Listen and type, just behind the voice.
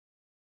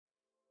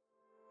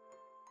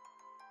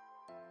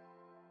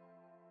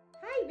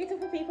Hi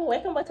beautiful people,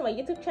 welcome back to my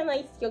YouTube channel.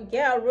 It's your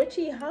girl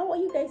Ruchi. How are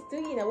you guys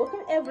doing? And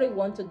welcome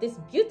everyone to this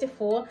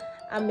beautiful,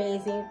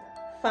 amazing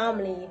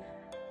family.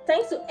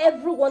 Thanks to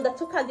everyone that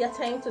took out their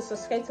time to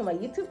subscribe to my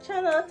YouTube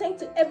channel.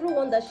 Thanks to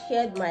everyone that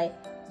shared my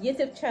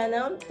YouTube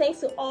channel. Thanks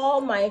to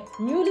all my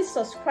newly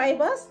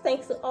subscribers.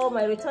 Thanks to all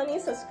my returning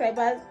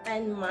subscribers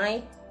and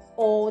my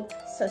old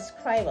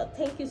subscriber.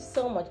 Thank you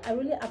so much. I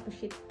really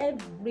appreciate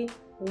every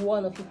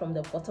one of you from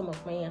the bottom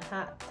of my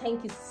heart.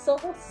 Thank you so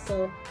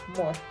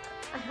much.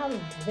 I have a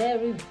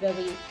very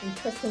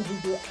interesting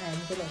video I'm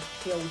gonna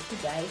share with you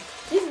guys.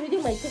 This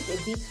video might take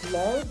a bit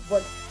long,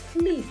 but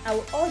please, I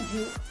will urge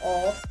you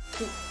all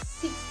to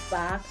sit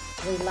back,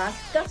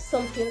 relax, grab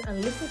something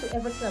and listen to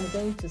everything I'm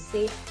going to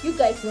say. You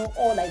guys know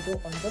all I do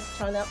on this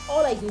channel.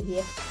 All I do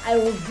here, I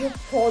review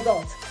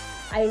products,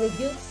 I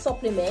review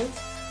supplements,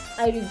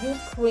 I review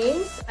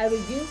creams, I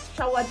review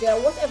shower gel,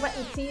 whatever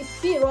it is,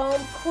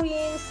 serum,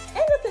 creams,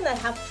 anything I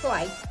have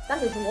tried,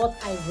 that is what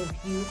I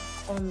review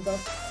on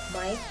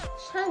my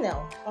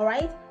channel. All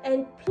right,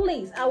 and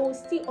please, I will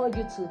still urge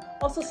you to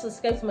also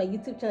subscribe to my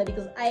YouTube channel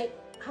because I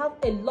have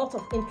a lot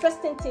of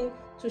interesting things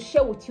to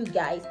share with you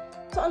guys.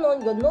 Turn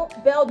on your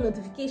bell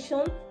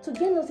notification to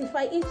get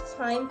notified each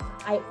time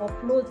I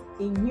upload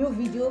a new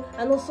video,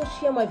 and also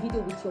share my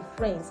video with your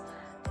friends.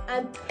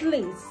 And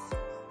please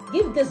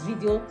give this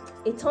video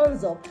a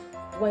thumbs up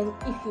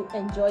if you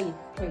enjoy it,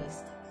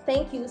 please.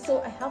 Thank you.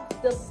 So I have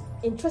this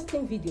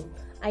interesting video.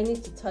 I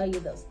need to tell you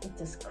this, it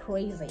is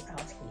crazy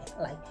out here.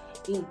 Like,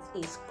 it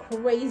is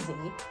crazy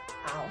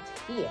out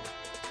here.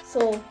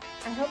 So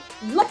I have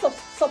lots of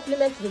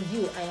supplement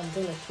review I am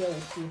going to share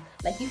with you.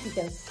 Like, if you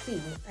can see,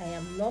 I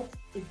am not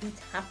a bit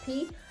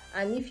happy,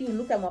 and if you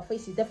look at my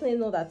face, you definitely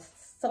know that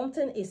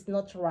something is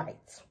not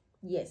right.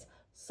 Yes,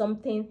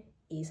 something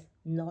is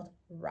not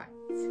right.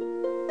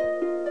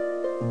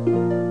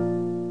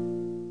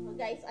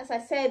 Guys, as I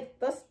said,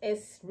 this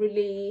is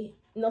really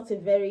not a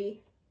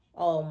very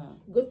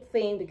good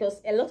thing,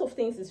 because a lot of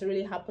things is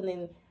really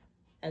happening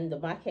in the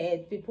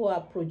market. People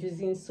are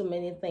producing so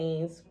many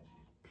things,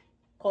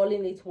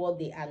 calling it what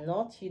they are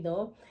not, you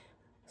know.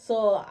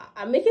 So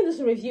I'm making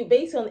this review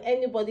based on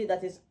anybody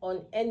that is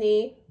on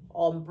any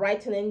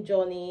brightening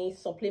journey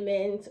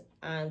supplement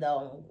and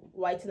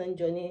whitening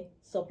journey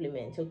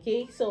supplement.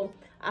 Okay, so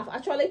I've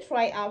actually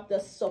tried out the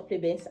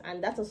supplements,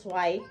 and that is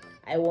why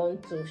I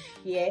want to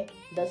share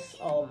this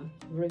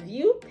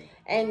review.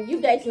 And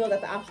you guys know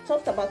that I've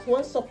talked about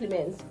one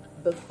supplement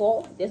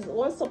before. There's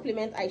one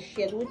supplement I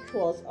shared which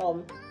was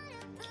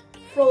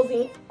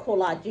frozen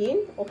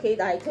collagen. Okay,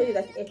 that I told you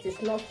that it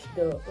is not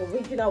the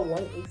original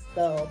one, it's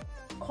the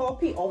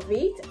copy of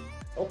it.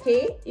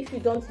 Okay, if you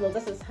don't know,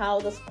 this is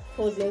how this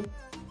frozen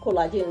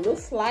collagen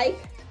looks like,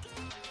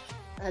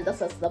 and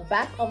this is the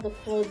back of the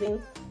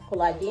frozen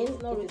collagen.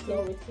 It's not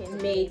written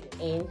made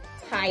in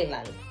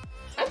Thailand.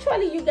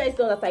 Actually, you guys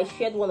know that I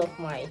shared one of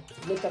my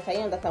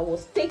glutathione that I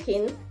was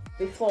taking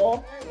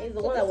before. Is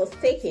the one I was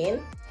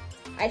taking.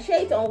 I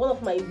shared it on one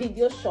of my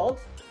video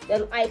shorts.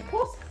 Then I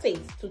paused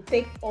it to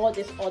take all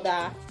this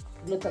other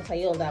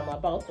glutathione that I'm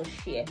about to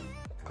share.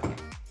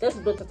 This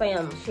glutathione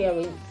I'm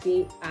sharing,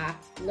 they are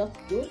not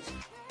good.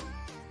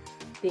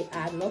 They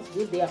are not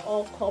good. They are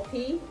all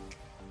copy.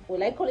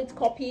 Will I call it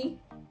copy?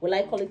 Will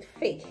I call it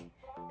fake?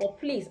 But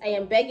please, I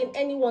am begging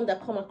anyone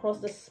that come across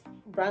this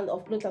brand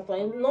of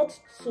glutathione not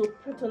to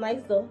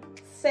patronize the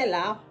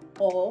seller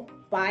or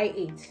buy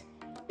it.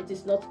 It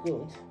is not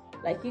good.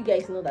 Like, you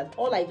guys know that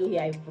all I do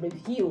here, I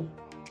review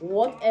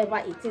whatever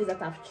it is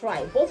that I've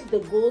tried, both the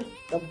good,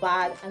 the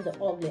bad, and the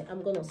ugly.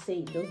 I'm gonna say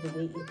it just the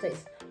way it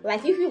is.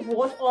 Like, if you've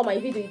watched all my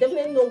videos, you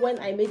definitely know when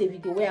I made a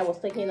video where I was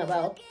talking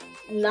about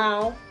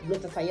now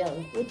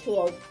glutathione, which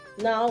was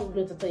now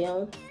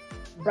glutathione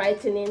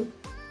brightening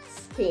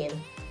skin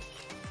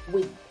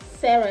with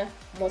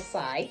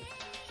ceramide.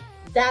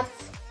 That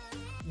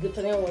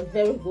glutathione was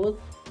very good.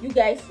 You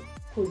guys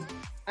could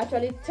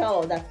actually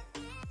tell that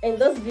in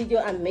this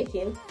video I'm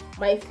making,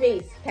 my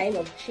face kind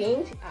of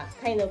changed. I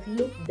kind of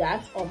look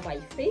dark on my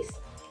face.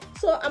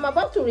 So I'm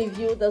about to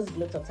review this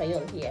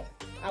glutathione here.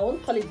 I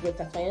won't call it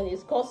glutathione,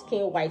 it's called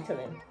skin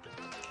whitening.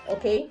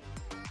 Okay,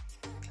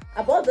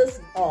 I bought this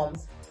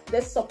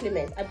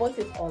supplement. I bought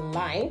it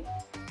online.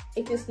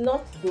 It is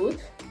not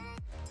good.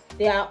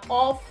 They are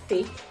all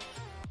fake.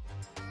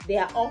 They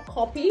are all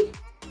copy.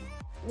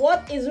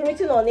 What is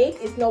written on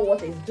it is not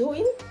what it's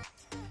doing.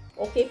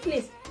 Okay,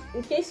 please,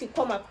 in case you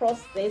come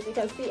across this, you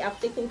can see I've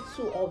taken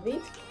 2 of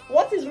it.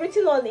 What is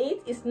written on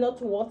it is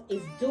not what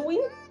it's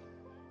doing.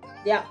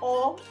 They are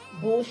all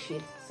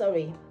bullshit.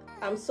 Sorry,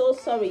 I'm so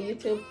sorry,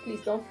 YouTube.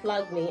 Please don't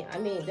flag me. I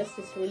mean, this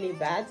is really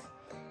bad.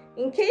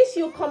 In case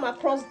you come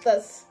across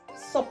this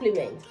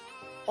supplement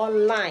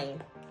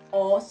online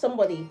or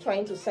somebody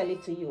trying to sell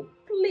it to you,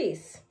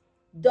 please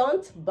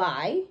don't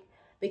buy,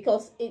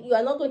 because you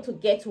are not going to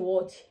get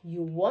what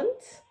you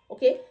want.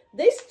 Okay,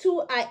 these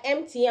 2 are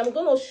empty. I'm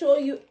going to show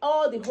you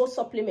all the whole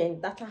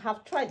supplement that I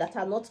have tried that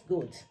are not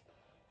good,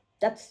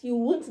 that you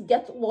won't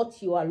get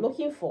what you are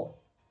looking for.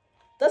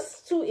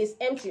 This 2 is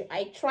empty.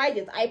 I tried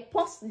it. I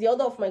paused the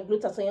other of my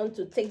glutathione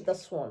to take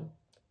this one.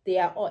 They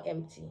are all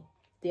empty.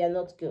 They are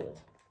not good.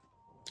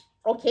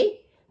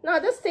 Okay, now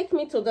this take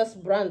me to this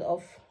brand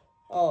of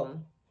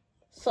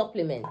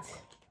supplement.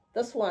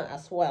 This one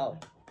as well.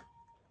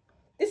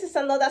 This is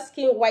another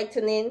skin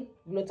whitening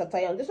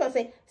glutathione. This one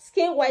say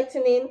skin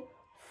whitening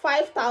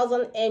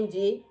 5000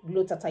 mg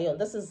glutathione.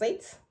 This is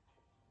it.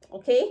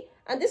 Okay,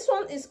 and this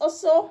one is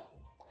also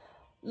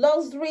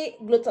luxury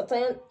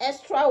glutathione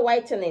extra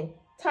whitening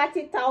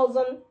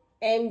 30,000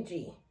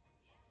 mg.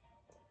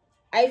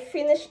 I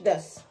finished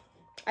this.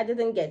 I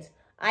didn't get.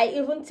 I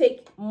even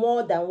take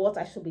more than what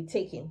I should be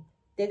taking.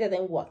 They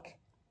didn't work.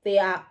 They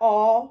are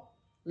all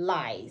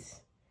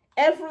lies.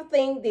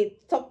 Everything they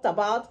talked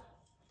about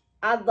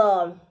at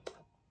the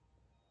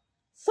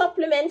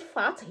supplement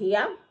fat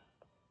here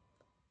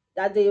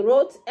that they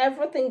wrote,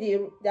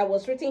 everything that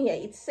was written here,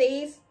 it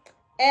says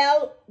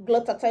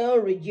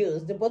L-glutathione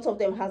reduced. The both of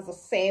them has the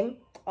same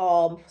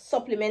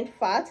supplement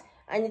fat,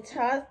 and it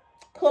has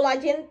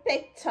collagen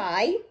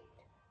peptide,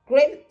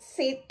 grape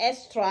seed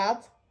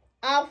extract,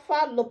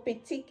 alpha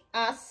lipoic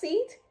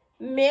acid,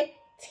 milk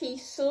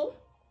tissue,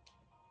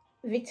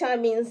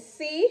 vitamin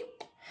C,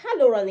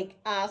 hyaluronic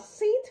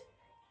acid,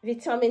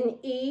 vitamin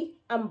E,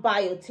 and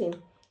biotin.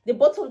 The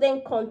both of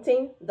them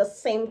contain the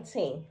same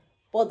thing,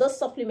 but the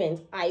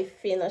supplement, I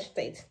finished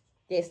it.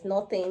 There's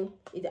nothing,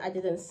 I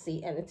didn't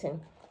see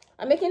anything.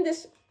 I'm making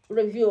this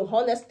review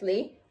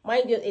honestly.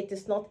 Mind you, it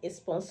is not a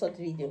sponsored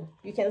video.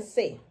 You can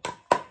see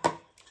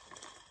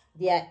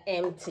they are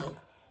empty.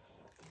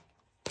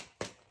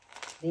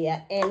 They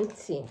are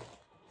empty.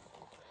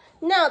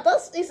 Now,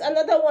 this is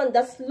another one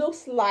that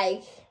looks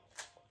like,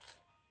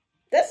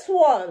 this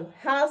one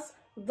has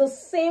the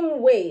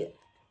same way.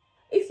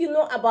 If you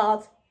know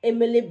about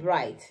Emily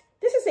Bright,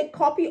 this is a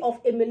copy of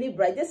Emily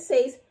Bright. This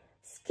says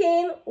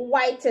skin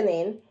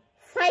whitening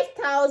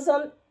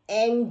 5000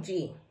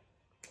 mg.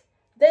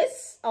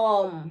 This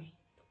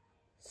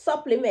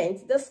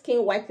supplement, the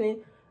skin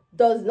whitening,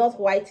 does not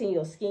whiten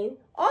your skin.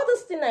 All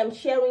this thing I'm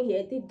sharing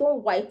here, they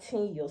don't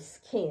whiten your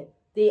skin.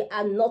 They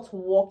are not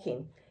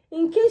working.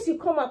 In case you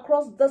come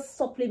across this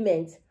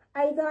supplement,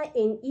 either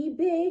in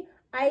eBay,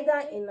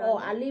 either in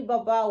or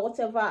Alibaba,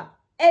 whatever,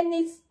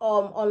 any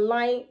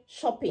online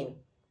shopping,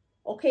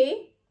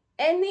 okay,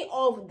 any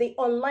of the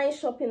online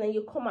shopping, and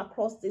you come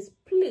across this,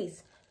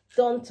 please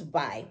don't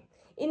buy.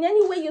 In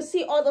any way you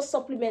see other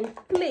supplements,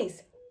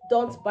 please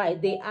don't buy.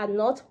 They are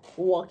not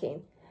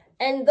working.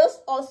 And this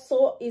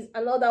also is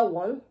another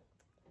one,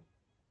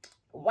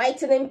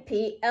 whitening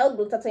P,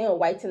 L-glutathione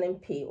whitening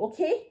P,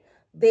 okay?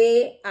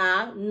 They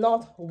are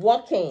not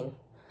working.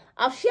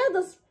 I've shared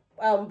this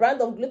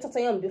brand of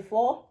glutathione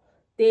before.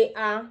 They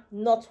are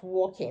not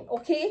working,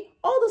 okay?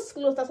 All the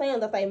glutathione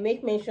that I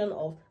make mention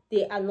of,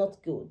 they are not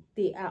good.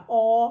 They are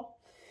all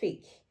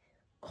fake,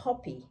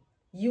 copy.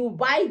 You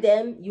buy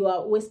them, you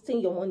are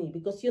wasting your money,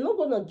 because you're not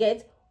going to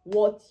get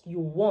what you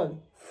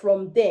want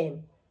from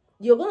them.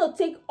 You're going to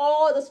take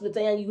all this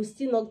glutathione and you're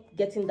still not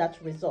getting that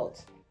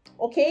result,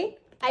 okay?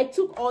 I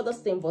took all this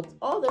thing, but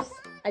all this,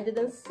 I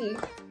didn't see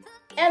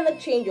any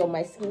change on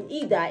my skin.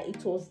 Either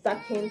it was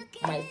darkening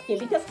my skin,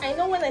 because I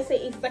know when I say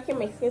it's darkening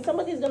my skin,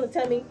 somebody is going to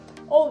tell me,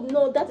 oh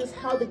no, that is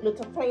how the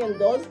glutathione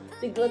does.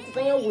 The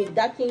glutathione will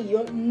darken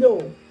you. No,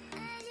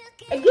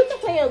 a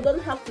glutathione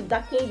don't have to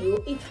darken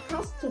you. It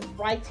has to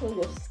brighten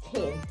your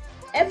skin.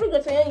 Every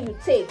glutathione you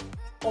take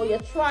or you're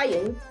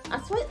trying,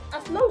 as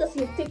long as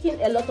you're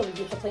taking a lot of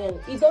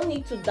glutathione, it don't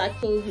need to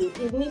darken you.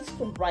 It needs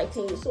to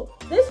brighten you. So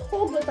this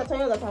whole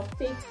glutathione that I've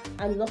taken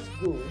are not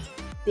good.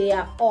 They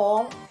are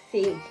all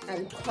fake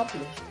and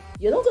copy.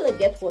 You're not going to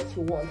get what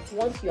you want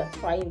once you are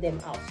trying them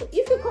out. So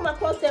if you come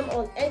across them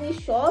on any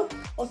shop,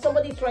 or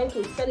somebody trying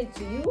to sell it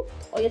to you,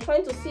 or you're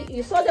trying to see,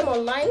 you saw them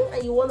online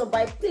and you want to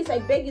buy, please, I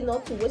beg you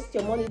not to waste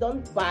your money.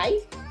 Don't buy,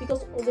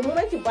 because the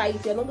moment you buy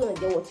it, you're not going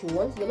to get what you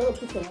want. You're going to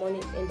put your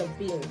money in the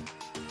bin.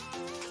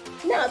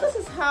 Now, this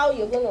is how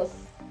you're going to,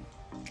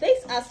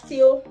 these are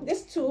still,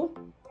 these two,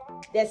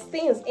 there's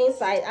things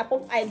inside.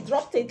 I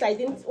dropped it. I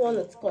didn't want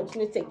to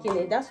continue taking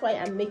it. That's why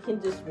I'm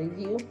making this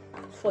review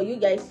for you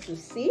guys to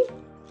see.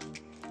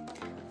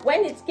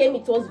 When it came,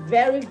 it was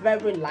very,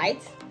 very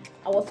light.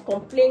 I was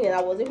complaining.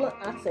 I was even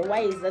asking,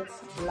 why is it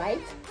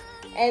light?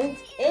 And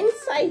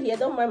inside here,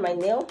 don't mind my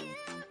nail,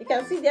 you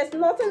can see there's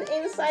nothing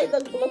inside the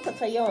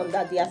glutathione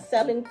that they are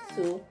selling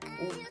to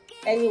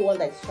anyone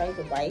that's trying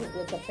to buy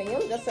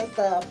glutathione. This is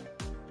the,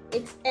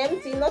 it's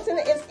empty. Nothing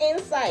is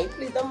inside.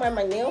 Please don't mind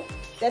my nail.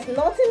 There's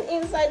nothing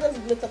inside this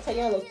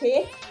glutathione,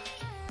 okay?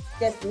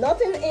 There's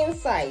nothing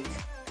inside.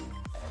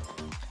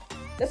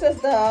 This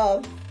is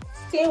the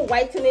skin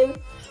whitening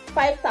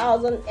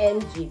 5000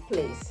 mg,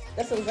 please.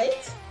 This is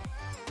it.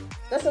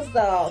 This is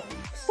the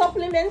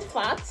supplement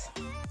fat.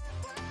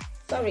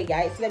 Sorry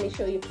guys, let me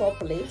show you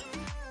properly.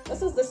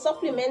 This is the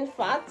supplement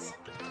fat.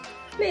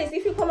 Please,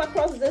 if you come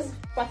across this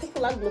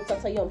particular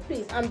glutathione,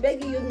 please, I'm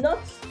begging you not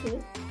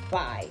to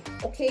buy,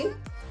 okay?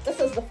 This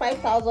is the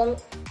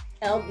 5000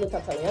 L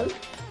glutathione,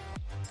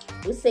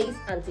 which says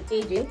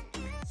anti-aging.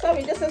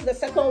 Sorry, this is the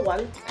second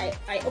one.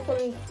 I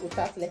opened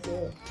without letting you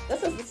know.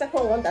 This is the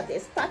second one that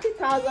is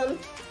 30,000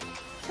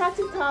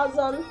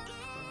 30,000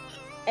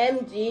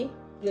 mg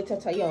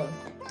glutathione.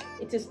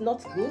 It is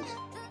not good.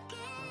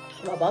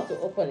 I'm about to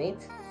open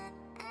it.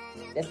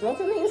 There's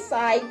nothing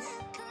inside.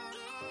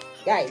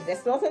 Guys,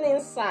 there's nothing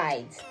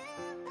inside.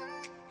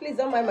 Please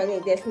don't mind my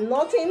name. There's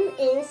nothing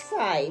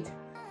inside.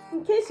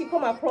 In case you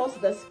come across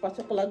this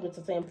particular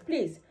glutathione,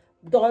 please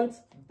don't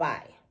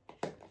buy.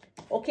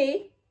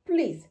 Okay?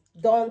 Please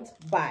don't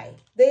buy.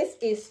 This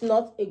is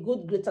not a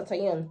good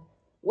glutathione.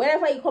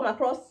 Wherever you come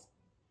across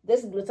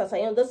this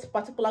glutathione, this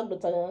particular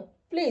glutathione,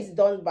 please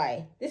don't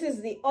buy. This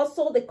is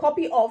also the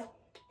copy of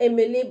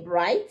Emily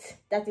Bright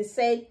that is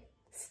said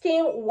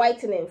skin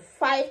whitening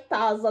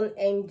 5,000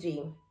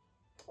 mg.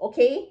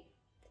 Okay?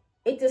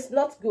 It is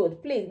not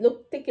good. Please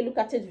take a look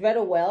at it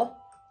very well.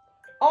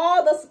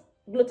 All this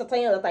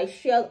glutathione that I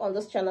shared on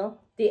this channel,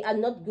 they are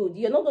not good.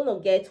 You're not going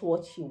to get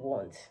what you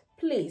want.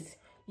 Please,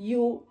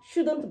 you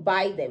shouldn't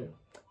buy them.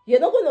 You're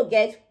not going to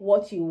get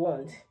what you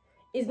want.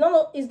 It's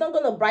not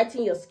going to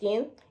brighten your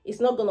skin. It's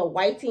not going to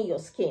whiten your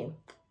skin.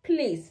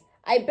 Please,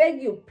 I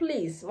beg you,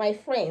 please, my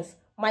friends,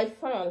 my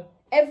fan,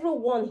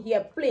 everyone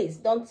here, please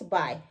don't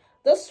buy.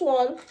 This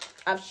one,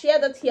 I've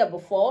shared it here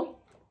before.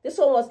 This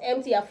one was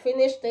empty. I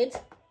finished it.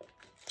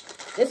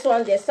 This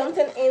one, there's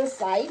something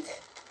inside.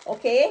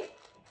 Okay,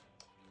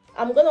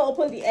 I'm gonna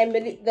open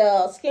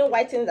the skin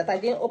whitening that I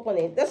didn't open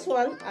it. This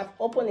one, I've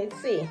opened it.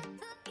 See,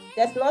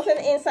 there's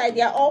nothing inside.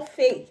 They are all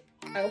fake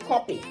and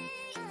copy.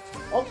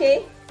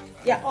 Okay,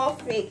 they are all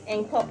fake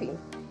and copy.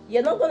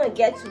 You're not gonna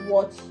get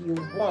what you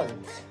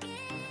want.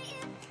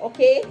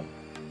 Okay,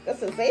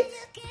 this is it.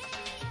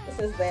 This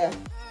is there.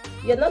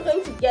 You're not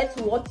going to get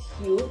what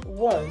you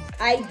want.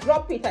 I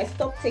drop it. I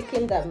stop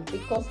taking them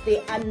because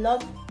they are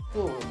not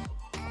good.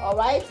 All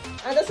right,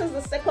 and this is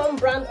the second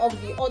brand of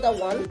the other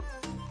one,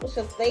 which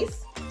is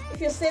this.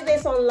 If you see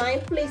this online,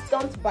 please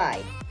don't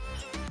buy.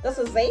 This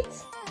is it.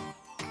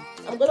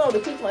 I'm gonna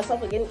repeat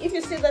myself again. If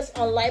you see this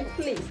online,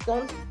 please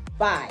don't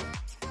buy.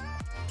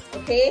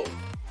 Okay,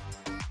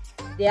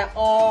 they are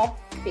all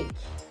fake.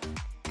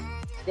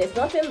 There's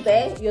nothing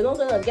there. You're not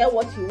gonna get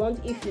what you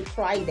want if you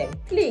try them.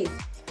 Please,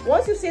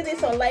 once you see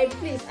this online,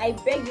 please, I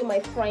beg you,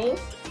 my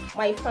friends,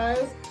 my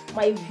fans,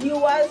 my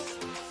viewers,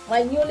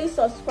 my newly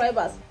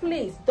subscribers,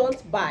 please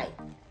don't buy.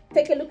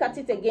 Take a look at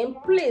it again.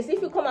 Please,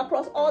 if you come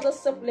across all the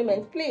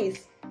supplements,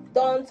 please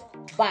don't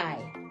buy.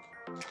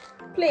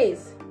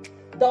 Please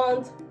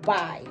don't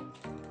buy.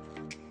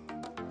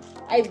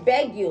 I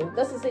beg you.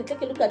 This is it.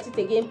 Take a look at it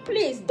again.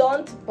 Please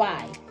don't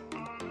buy.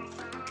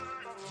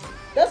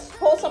 This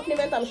whole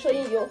supplement I'm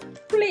showing you,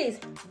 please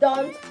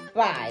don't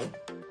buy.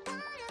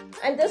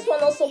 And this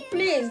one also,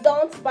 please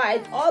don't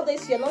buy. All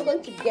this, you're not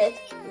going to get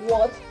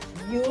what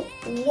you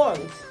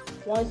want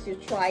once you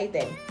try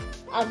them.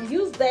 I've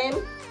used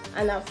them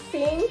and I've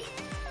seen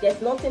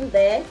there's nothing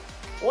there.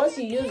 Once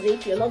you use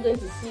it, you're not going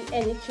to see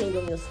any change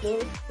on your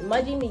skin.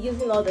 Imagine me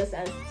using all this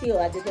and still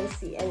I didn't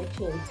see any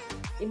change.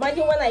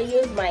 Imagine when I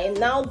use my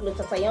now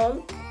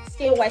glutathione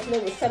skin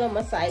whitening with serum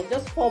massage,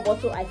 just 4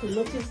 bottles, I could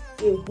notice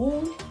a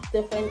huge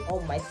difference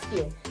on my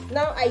skin.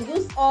 Now I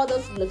use all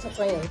this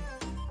glutathione.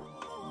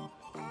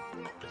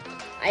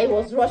 I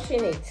was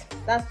rushing it.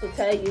 That's to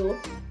tell you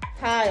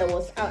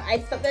how I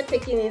started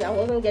taking it. I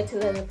wasn't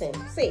getting anything.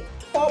 See,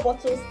 4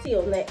 bottles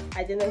still,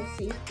 I didn't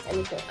see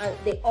anything. And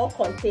they all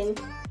contain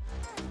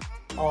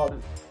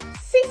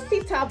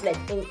 60 tablets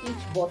in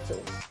each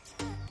bottle.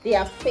 They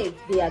are fake.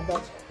 They are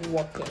not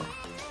working.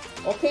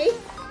 Okay,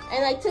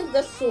 and I took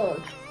this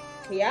one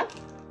here.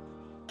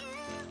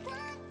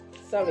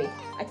 Sorry,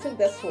 I took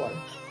this one.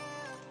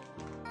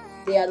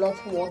 They are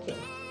not working.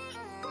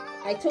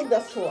 I took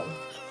this one.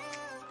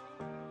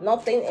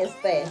 Nothing is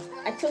there.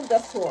 I took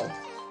this one.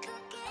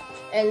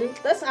 And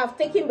this I've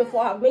taken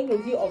before. I've made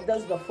review of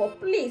this before.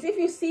 Please, if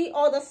you see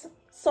all the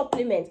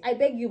supplements, I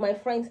beg you, my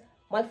friends,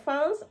 my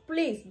fans,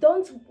 please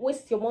don't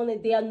waste your money.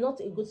 They are not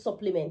a good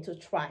supplement to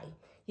try.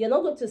 You're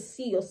not going to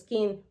see your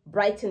skin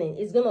brightening.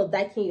 It's going to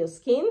darken your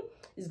skin.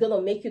 It's going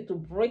to make you to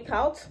break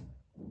out.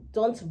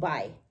 Don't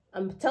buy.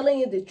 I'm telling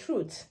you the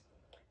truth.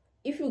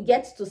 If you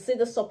get to see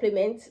the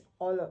supplement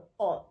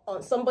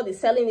on somebody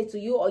selling it to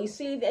you, or you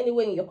see it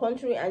anywhere in your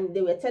country and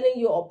they were telling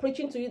you or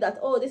preaching to you that,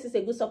 oh, this is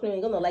a good supplement,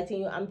 it's going to lighten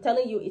you, I'm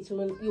telling you,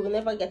 you will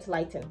never get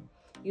lightened.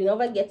 You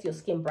never get your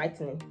skin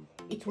brightening.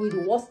 It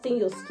will worsen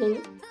your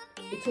skin.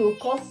 It will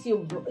cause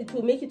you, it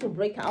will make you to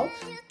break out.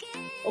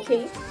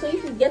 Okay, so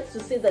if you get to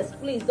see this,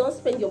 please don't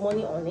spend your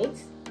money on it.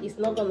 It's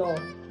not gonna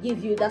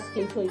give you that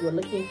skin tone you're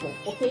looking for.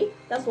 Okay,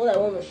 that's what I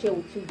want to share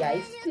with you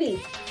guys.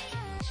 Please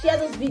share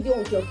this video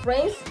with your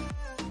friends.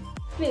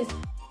 Please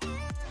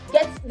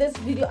get this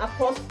video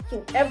across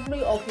to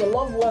every of your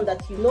loved ones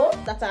that you know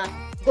that are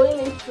going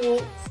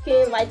into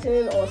skin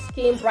lightening or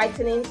skin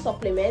brightening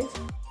supplements.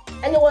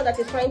 Anyone that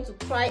is trying to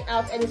try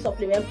out any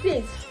supplement,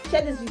 please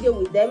share this video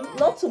with them.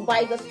 Not to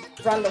buy this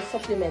brand of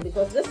supplement,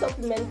 because this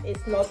supplement is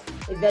not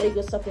a very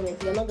good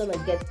supplement. You're not going to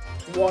get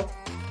what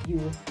you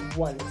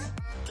want.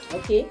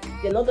 Okay,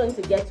 you're not going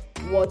to get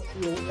what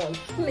you want.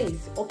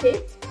 Please,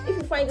 okay, if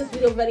you find this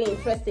video very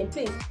interesting,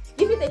 please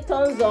give it a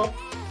thumbs up,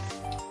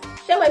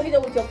 Share my video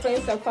with your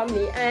friends and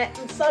family.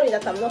 I'm sorry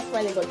that I'm not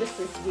smiling, but this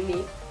is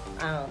really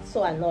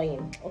so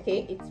annoying.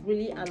 Okay, it's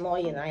really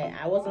annoying.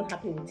 I wasn't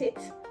happy with it.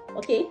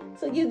 Okay,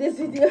 so give this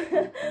video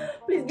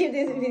please give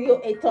this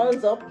video a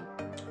thumbs up,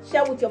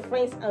 share with your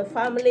friends and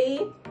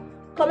family,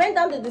 comment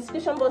down the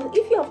description box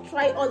if you have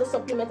tried all the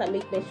supplements I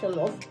make mention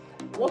of.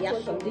 What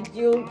reaction did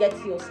you get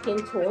to your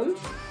skin tone?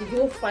 Did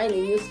you find a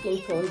new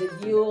skin tone? Did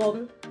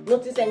you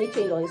notice any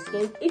change on your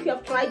skin? If you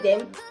have tried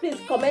them, please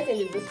comment in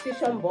the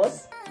description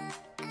box.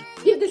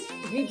 Give this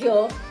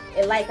video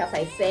a like, as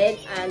I said,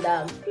 and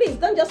please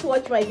don't just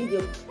watch my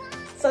video,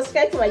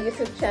 subscribe to my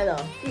YouTube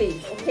channel,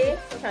 please. Okay,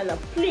 channel,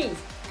 please,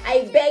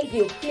 I beg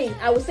you, please.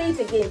 I will say it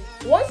again.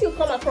 Once you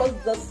come across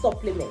the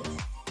supplement,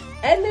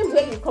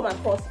 anywhere you come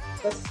across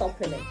the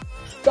supplement,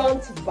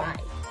 don't buy.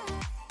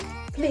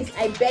 Please,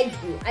 I beg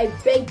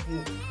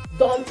you,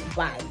 don't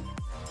buy.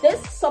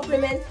 This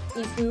supplement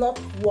is not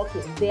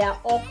working. They are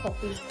all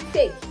copy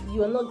fake.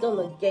 You are not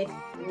gonna get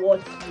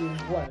what you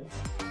want.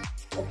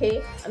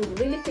 Okay, I'm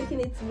really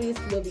taking it really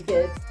slow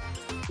because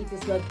it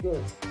is not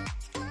good.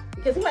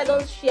 Because if I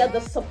don't share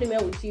the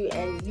supplement with you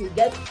and you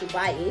get to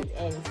buy it,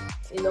 and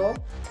you know,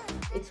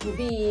 it will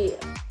be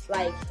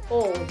like,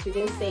 oh, she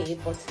didn't say it,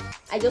 but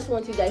I just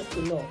want you guys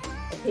to know.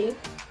 Okay,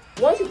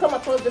 once you come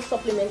across the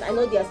supplement, I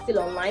know they are still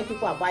online,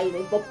 people are buying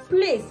it, but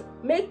please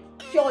make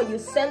sure you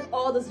send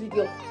all this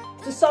video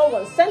to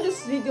someone. Send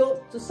this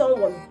video to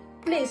someone.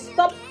 Please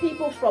stop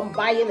people from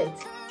buying it.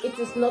 It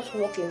is not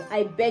working.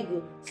 I beg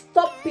you,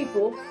 stop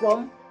people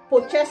from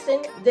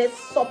purchasing this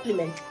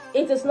supplement.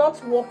 It is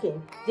not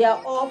working. They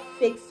are all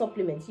fake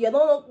supplements. You are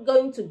not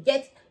going to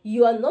get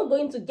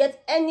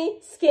any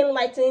skin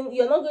lightening.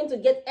 You're not going to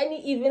get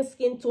any even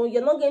skin tone.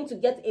 You're not going to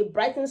get a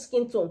brightened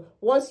skin tone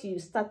once you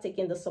start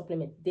taking the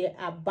supplement. They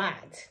are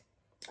bad.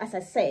 As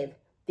I said,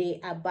 they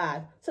are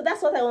bad. So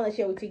that's what I want to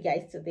share with you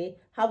guys today.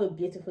 Have a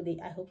beautiful day.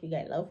 I hope you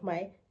guys love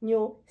my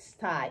new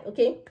style.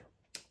 Okay,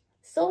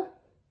 so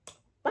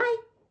bye.